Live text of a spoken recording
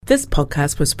This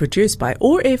podcast was produced by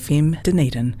OARsome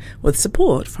Dunedin with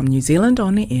support from New Zealand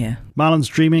On the Air. Marlin's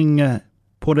Dreaming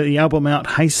put the album out,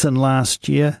 Hasten, last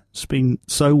year. It's been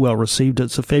so well received.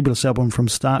 It's a fabulous album from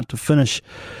start to finish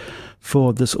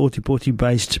for this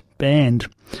Otipoti-based band.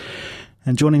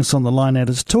 And joining us on the line now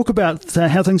to talk about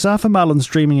how things are for Marlin's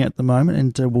Dreaming at the moment,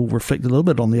 and we'll reflect a little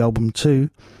bit on the album too.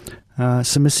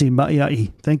 Semisi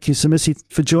Ma'ia'i. Thank you, Semisi,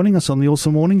 for joining us on the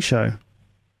OARsome Morning Show.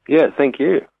 Yeah, thank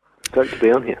you. Great to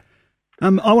be on here.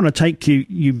 I want to take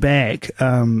you back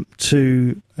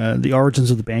to the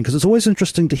origins of the band, because it's always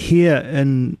interesting to hear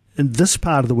in this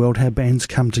part of the world how bands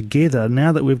come together.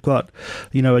 Now that we've got,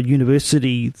 a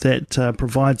university that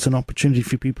provides an opportunity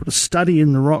for people to study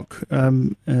in the rock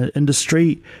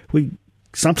industry, we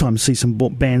sometimes see some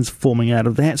bands forming out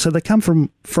of that. So they come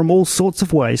from all sorts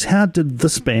of ways. How did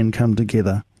this band come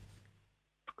together?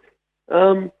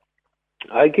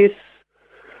 I guess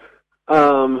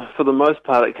for the most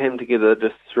part it came together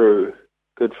just through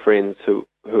good friends who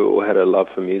all had a love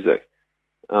for music,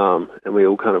 and we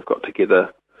all kind of got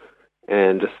together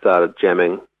and just started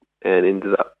jamming and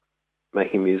ended up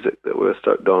making music that we were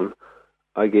stoked on.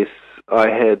 I guess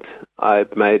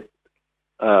I'd made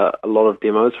a lot of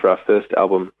demos for our first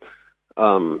album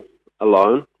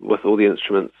alone with all the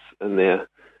instruments in there,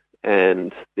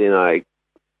 and then I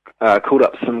called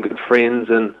up some good friends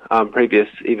and previous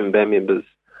even band members,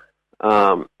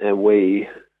 and we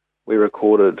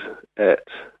recorded at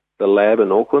the lab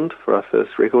in Auckland for our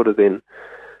first record, and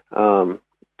then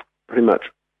pretty much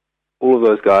all of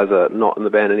those guys are not in the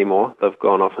band anymore. They've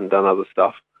gone off and done other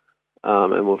stuff,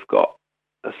 and we've got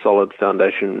a solid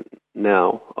foundation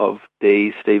now of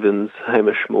Dee Stevens,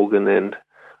 Hamish Morgan, and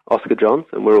Oscar Johns,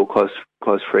 and we're all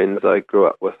close friends. I grew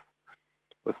up with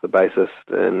the bassist,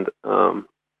 and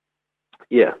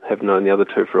have known the other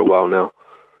two for a while now.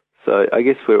 So I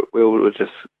guess we were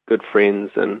just good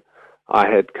friends, and I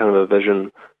had kind of a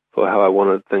vision for how I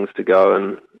wanted things to go,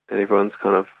 and everyone's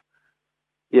kind of,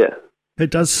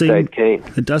 It does seem,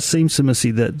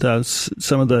 Semisi, that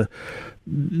some of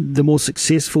the more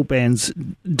successful bands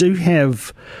do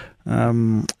have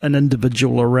an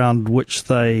individual around which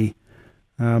they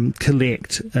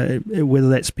collect, whether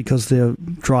that's because they're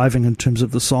driving in terms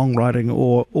of the songwriting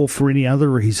or for any other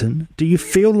reason. Do you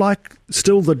feel like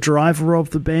still the driver of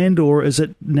the band, or is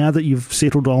it, now that you've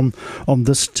settled on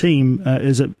this team,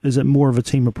 is it more of a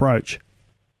team approach?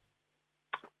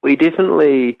 We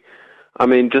definitely,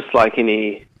 just like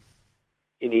any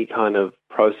kind of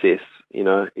process,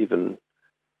 even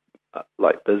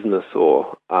like business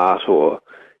or art or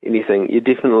anything, you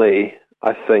definitely,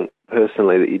 I think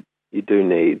personally, that you do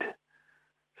need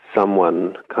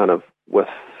someone kind of with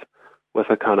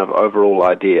a kind of overall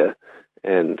idea,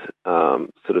 and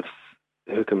sort of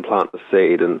who can plant the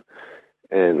seed and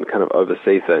kind of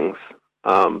oversee things.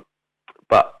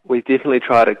 But we definitely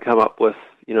try to come up with,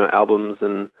 albums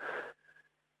and,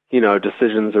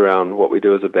 decisions around what we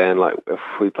do as a band, like if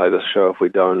we play this show, if we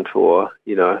don't, or,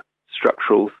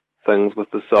 structural things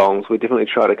with the songs. We definitely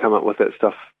try to come up with that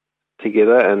stuff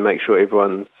together and make sure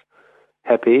everyone's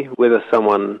happy, whether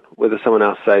someone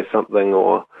else says something,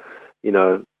 or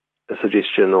a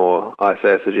suggestion, or I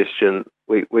say a suggestion.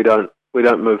 We don't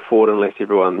move forward unless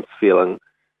everyone's feeling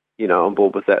on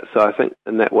board with that. So I think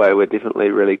in that way we're definitely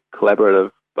really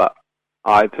collaborative. But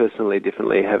I personally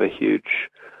definitely have a huge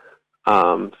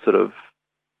sort of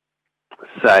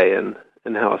say in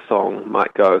how a song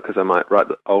might go, because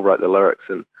I'll write the lyrics,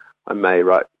 and I may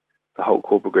write the whole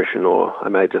chord progression, or I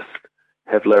may just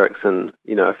have lyrics and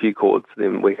a few chords,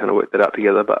 then we kind of work that out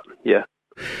together. But yeah,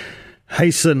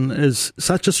 Hasten is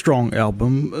such a strong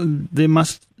album. There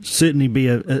must certainly be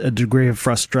a degree of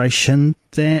frustration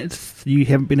that you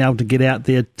haven't been able to get out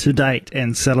there to date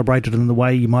and celebrate it in the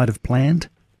way you might have planned.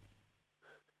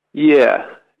 Yeah,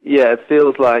 it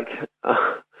feels like a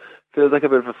bit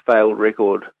of a failed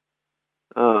record.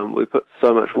 We put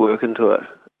so much work into it,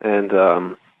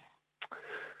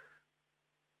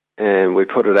 and we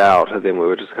put it out, and then we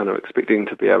were just kind of expecting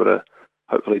to be able to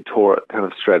hopefully tour it kind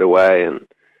of straight away, and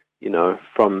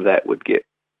from that would get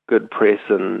good press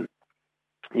and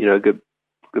good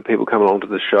people come along to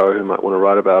the show who might want to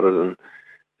write about it and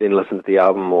then listen to the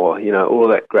album, or all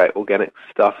of that great organic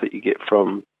stuff that you get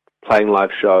from playing live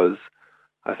shows.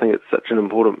 I think it's such an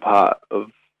important part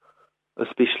of,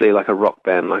 especially like a rock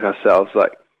band like ourselves.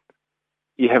 Like,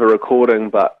 you have a recording,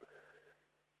 but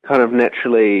kind of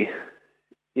naturally,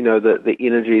 the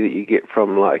energy that you get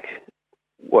from like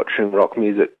watching rock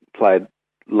music played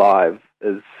live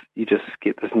is you just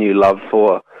get this new love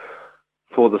for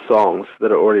the songs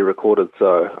that are already recorded.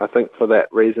 So I think for that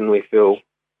reason we feel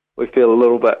a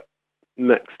little bit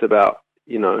mixed about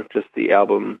just the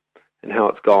album and how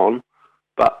it's gone.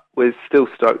 But we're still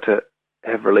stoked to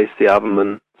have released the album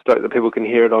and stoked that people can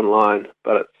hear it online.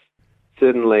 But it's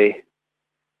certainly,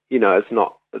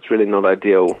 it's really not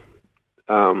ideal.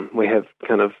 We have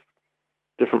kind of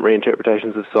different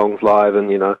reinterpretations of songs live,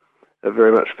 and, it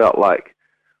very much felt like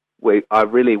I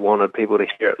really wanted people to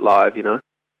hear it live,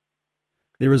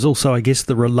 There is also, I guess,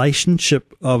 the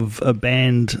relationship of a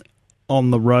band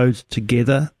on the road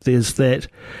together. There's that,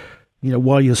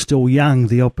 while you're still young,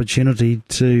 the opportunity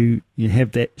to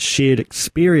have that shared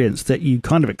experience that you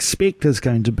kind of expect is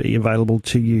going to be available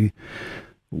to you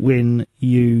when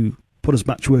you put as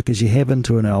much work as you have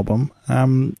into an album.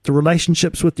 The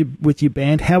relationships with your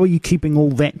band, how are you keeping all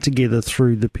that together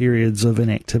through the periods of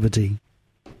inactivity?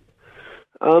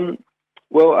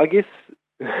 Well, I guess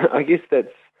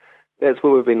that's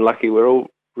where we've been lucky. We're all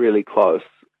really close,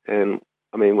 and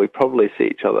we probably see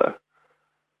each other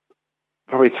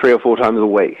probably 3 or 4 times a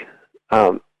week.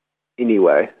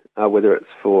 Anyway, whether it's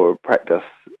for practice,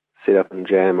 set up and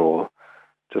jam, or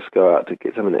just go out to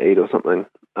get something to eat or something.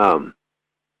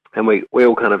 And we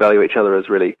all kind of value each other as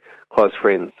really close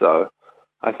friends. So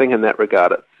I think in that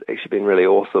regard, it's actually been really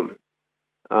awesome.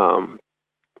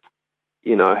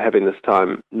 Having this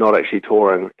time not actually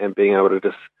touring and being able to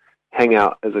just hang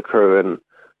out as a crew and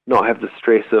not have the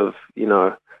stress of,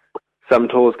 some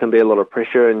tours can be a lot of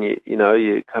pressure, and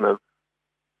you kind of,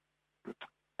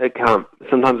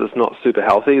 sometimes it's not super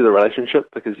healthy, the relationship,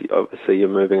 because obviously you're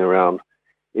moving around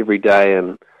every day,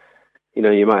 and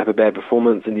you might have a bad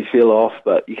performance and you feel off,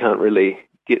 but you can't really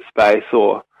get space,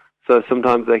 so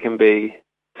sometimes they can be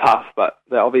tough, but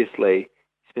they obviously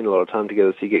spend a lot of time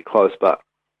together, so you get close. But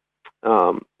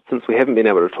since we haven't been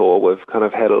able to tour, we've kind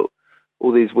of had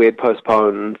all these weird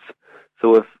postpones,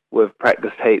 so we've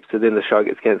practiced heaps, and then the show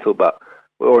gets cancelled, but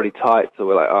we're already tight, so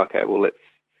we're like, okay, well, let's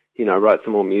write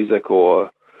some more music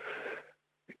or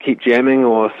keep jamming,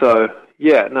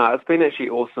 it's been actually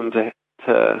awesome to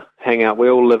hang out. We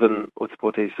all live in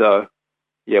Ōtepoti, so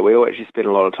we all actually spend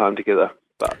a lot of time together.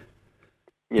 But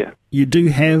you do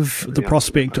have the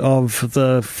prospect of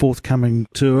the forthcoming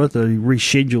tour, the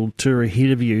rescheduled tour ahead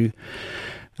of you.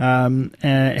 How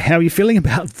are you feeling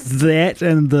about that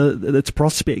and its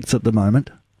prospects at the moment?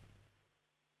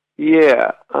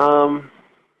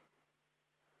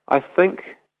 I think,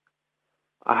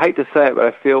 I hate to say it, but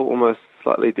I feel almost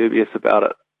slightly dubious about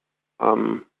it.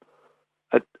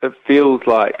 It feels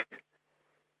like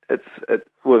it's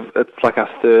like our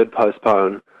third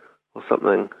postpone or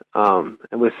something, and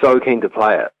we're so keen to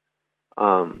play it.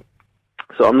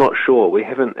 So I'm not sure. We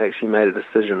haven't actually made a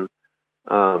decision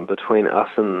between us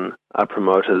and our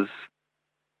promoters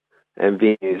and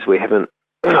venues. We haven't.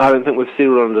 I don't think we've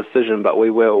settled on a decision, but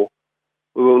we will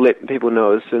let people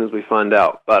know as soon as we find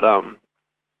out. But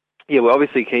we're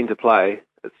obviously keen to play.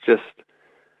 It's just,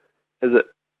 is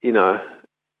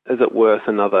it worth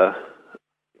another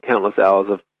countless hours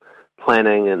of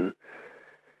planning, and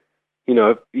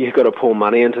you've got to pour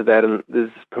money into that, and there's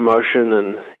promotion,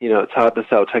 and it's hard to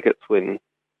sell tickets when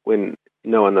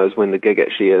no one knows when the gig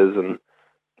actually is, and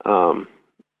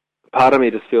part of me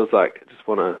just feels like I just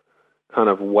want to kind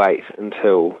of wait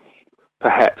until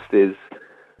perhaps there's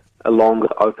a longer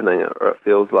opening, or it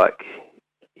feels like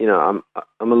I'm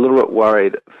a little bit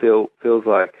worried. It feels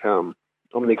like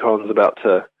Omnicron's about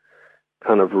to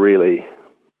kind of really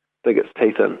dig its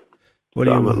teeth in.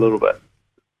 I'm a little bit,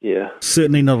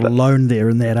 certainly not alone there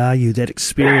in that, are you? That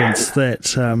experience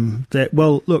that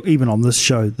well, look, even on this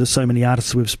show, there's so many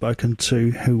artists we've spoken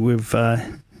to who we've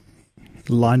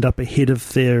lined up ahead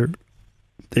of their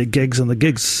gigs, and the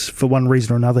gigs for one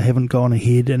reason or another haven't gone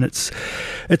ahead, and it's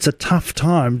a tough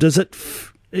time. Does it,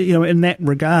 in that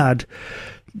regard,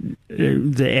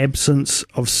 the absence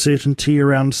of certainty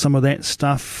around some of that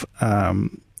stuff,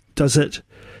 does it?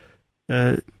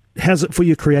 How's it for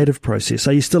your creative process?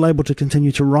 Are you still able to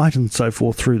continue to write and so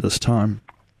forth through this time?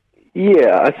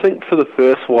 Yeah, I think for the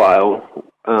first while,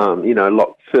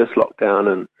 first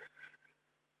lockdown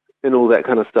and all that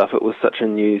kind of stuff, it was such a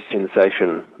new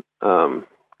sensation,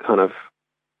 kind of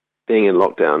being in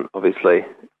lockdown, obviously,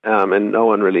 and no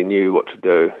one really knew what to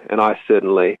do. And I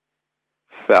certainly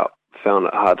found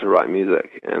it hard to write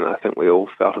music, and I think we all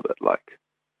felt a bit like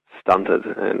stunted,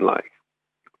 and like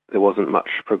there wasn't much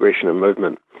progression and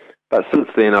movement. But since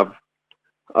then, I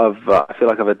feel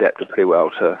like I've adapted pretty well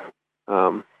to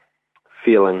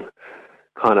feeling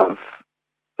kind of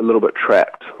a little bit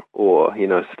trapped, or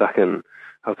stuck in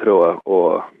Aotearoa,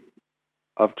 or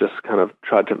I've just kind of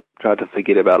tried to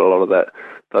forget about a lot of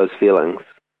those feelings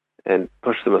and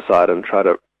push them aside and try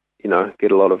to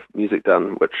get a lot of music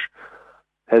done, which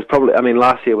has probably,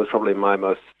 last year was probably my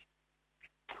most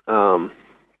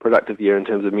productive year in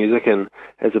terms of music, and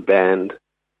as a band,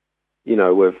 you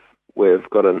know, we've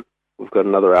got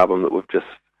another album that we've just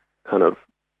kind of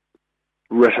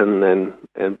written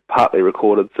and partly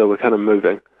recorded, so we're kind of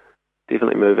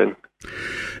definitely moving.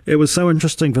 It was so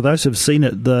interesting for those who've seen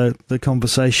it, the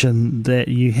conversation that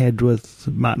you had with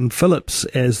Martin Phillips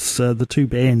as the two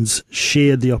bands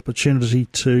shared the opportunity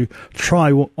to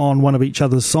try on one of each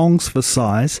other's songs for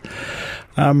size.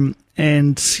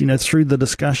 And, you know, through the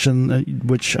discussion,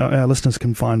 which our listeners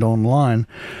can find online,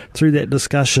 through that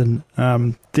discussion,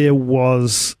 there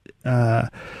was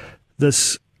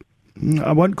this,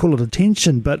 I won't call it a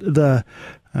tension, but the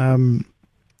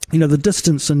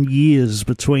distance in years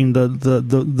between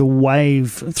the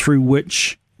wave through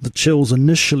which the Chills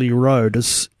initially rode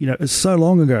is so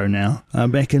long ago now,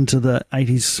 back into the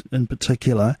 80s in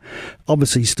particular.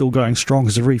 Obviously still going strong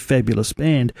as a very fabulous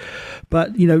band.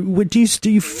 But, you know,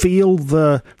 do you feel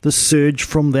the surge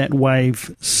from that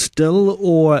wave still,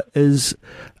 or is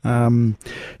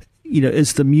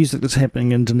the music that's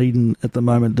happening in Dunedin at the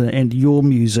moment and your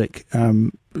music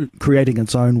creating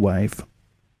its own wave?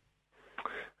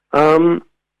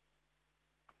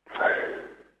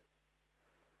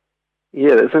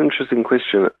 Yeah, that's an interesting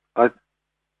question.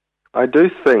 I do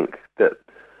think that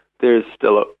there's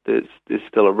still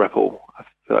a ripple. I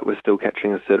feel like we're still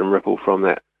catching a certain ripple from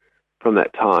that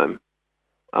time.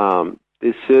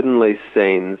 There's certainly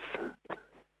scenes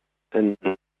in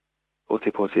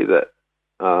Ōtepoti that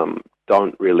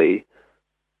don't really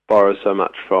borrow so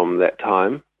much from that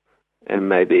time, and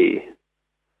maybe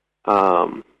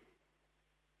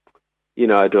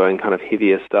doing kind of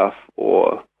heavier stuff,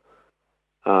 or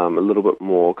a little bit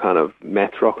more kind of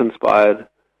math rock inspired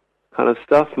kind of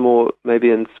stuff, more maybe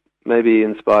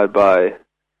inspired by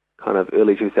kind of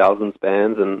early 2000s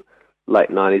bands and late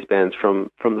 90s bands from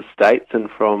the States and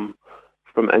from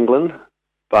England.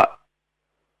 But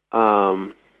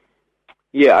I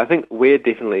think we're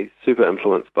definitely super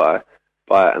influenced by it,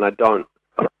 and I don't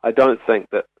think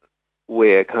that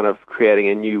we're kind of creating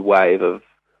a new wave of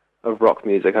rock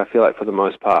music. I feel like for the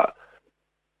most part,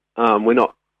 we're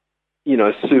not,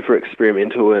 super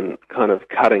experimental and kind of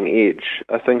cutting edge.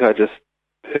 I think I just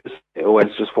personally always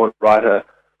just want to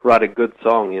write a good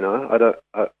song.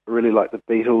 I really like the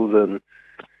Beatles and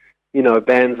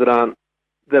bands that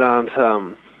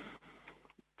aren't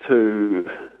too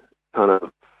kind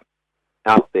of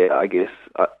out there, I guess.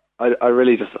 I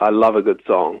really I love a good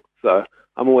song, so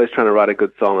I'm always trying to write a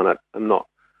good song, and I'm not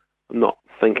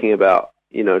thinking about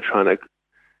trying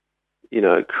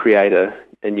to create a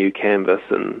new canvas.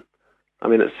 And I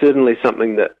mean, it's certainly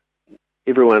something that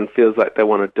everyone feels like they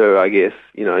want to do, I guess.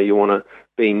 You want to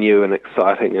be new and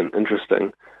exciting and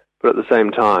interesting, but at the same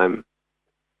time,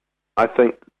 I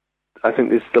think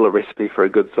there's still a recipe for a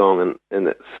good song, and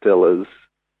it still is,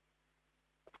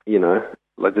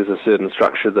 like there's a certain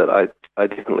structure that I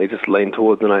definitely just lean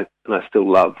towards, and I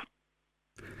still love.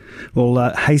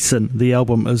 Well, Hasten, the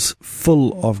album, is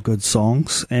full of good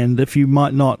songs, and if you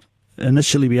might not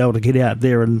initially be able to get out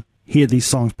there and hear these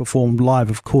songs performed live,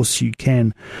 of course you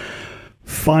can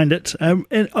find it.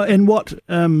 And what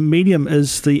medium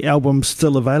is the album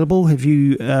still available? Have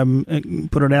you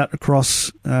put it out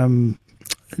across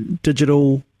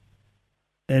digital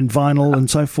and vinyl and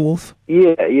so forth?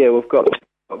 Yeah, we've got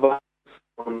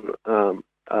on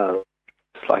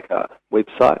it's like a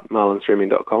website,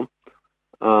 marlinstreaming.com.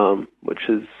 Which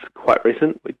is quite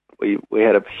recent. We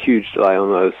had a huge delay on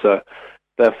those, so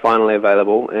they're finally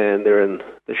available, and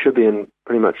they should be in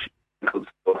pretty much good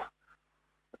store.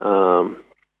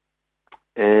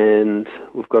 And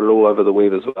we've got it all over the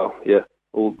web as well. Yeah,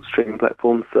 all streaming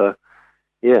platforms. So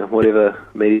yeah, whatever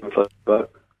medium floats your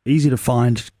boat. Easy to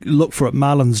find. Look for it,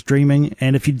 Marlin's Dreaming.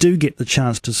 And if you do get the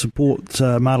chance to support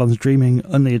Marlin's Dreaming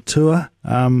in their tour,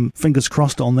 fingers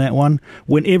crossed on that one.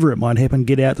 Whenever it might happen,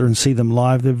 get out there and see them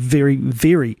live. They're a very,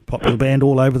 very popular band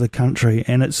all over the country.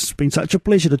 And it's been such a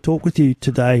pleasure to talk with you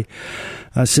today,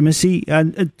 Semisi.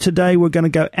 And today we're going to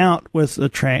go out with a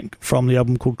track from the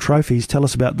album called Trophies. Tell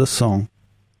us about this song.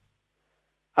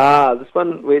 This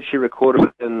one we actually recorded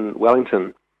in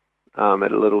Wellington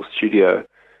at a little studio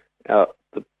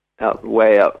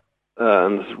way out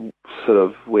in this sort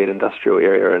of weird industrial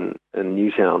area in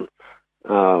Newtown.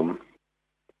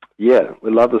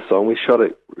 We love this song. We shot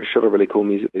a really cool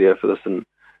music video for this in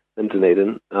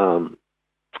Dunedin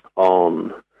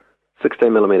on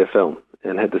 16mm film,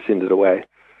 and had to send it away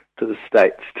to the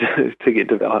States to get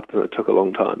developed, and it took a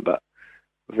long time, but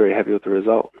we're very happy with the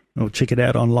result. Well, check it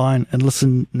out online and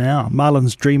listen now.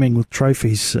 Marlin's Dreaming with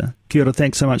Trophies. Kia ora,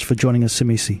 thanks so much for joining us,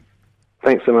 Semisi.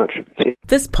 Thanks so much.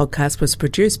 This podcast was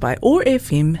produced by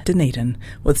OARfM Dunedin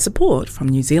with support from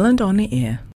New Zealand On the Air.